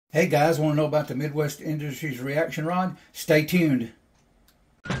Hey guys, want to know about the Midwest Industries reaction rod? Stay tuned.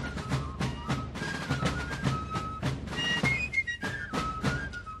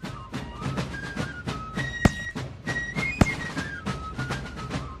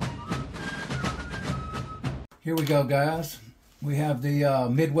 Here we go, guys. We have the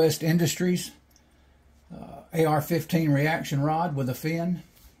Midwest Industries AR-15 reaction rod with a fin,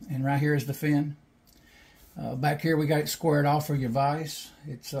 and right here is the fin. Back here we got it squared off for your vise.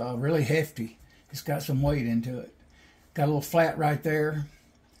 It's really hefty. It's got some weight into it. Got a little flat right there,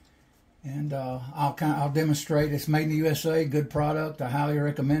 and I'll demonstrate. It's made in the USA, good product. I highly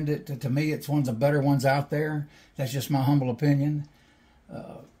recommend it. To me, it's one of the better ones out there. That's just my humble opinion.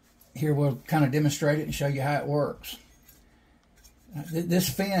 Here we'll kind of demonstrate it and show you how it works. This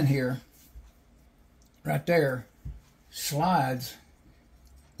fin here, right there, slides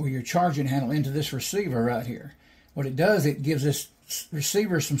with your charging handle into this receiver right here. What it does, it gives this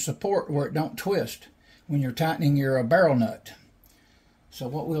receiver some support where it don't twist when you're tightening your barrel nut. So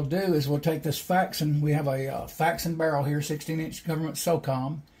what we'll do is we'll take this Faxon. We have a Faxon barrel here, 16-inch government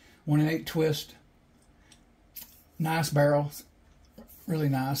SOCOM, 1 8 twist. Nice barrel, really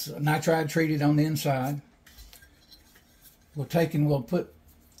nice. Nitride treated on the inside. We'll take and we'll put,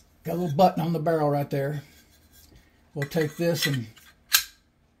 got a little button on the barrel right there. We'll take this and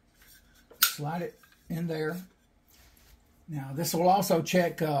slide it in there. Now this will also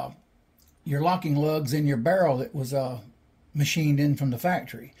check your locking lugs in your barrel that was machined in from the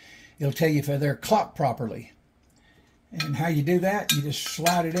factory. It'll tell you if they're clocked properly. And how you do that, you just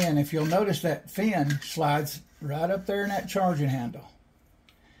slide it in. If you'll notice, that fin slides right up there in that charging handle.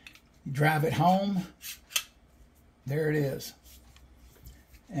 You drive it home, there it is.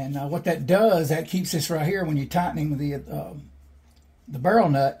 And what that does, that keeps this right here when you're tightening the barrel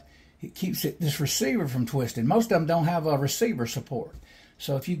nut. It keeps this receiver from twisting. Most of them don't have a receiver support.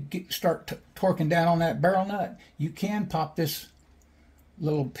 So if you start torquing down on that barrel nut, you can pop this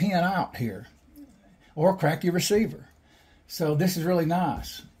little pin out here or crack your receiver. So this is really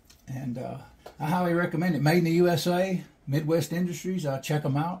nice. And I highly recommend it. Made in the USA, Midwest Industries. Check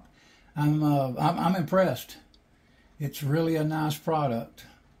them out. I'm impressed. It's really a nice product.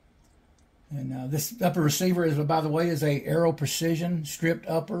 And this upper receiver is, by the way, is a Aero Precision stripped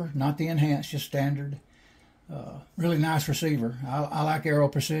upper, not the enhanced, just standard. Really nice receiver. I like Aero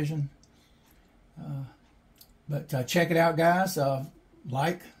Precision. But check it out, guys.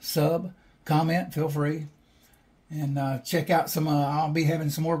 Like, sub, comment, feel free. And check out some, I'll be having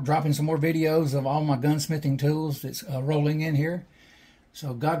some more, dropping some more videos of all my gunsmithing tools that's rolling in here.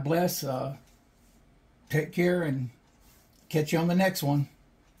 So God bless. Take care and catch you on the next one.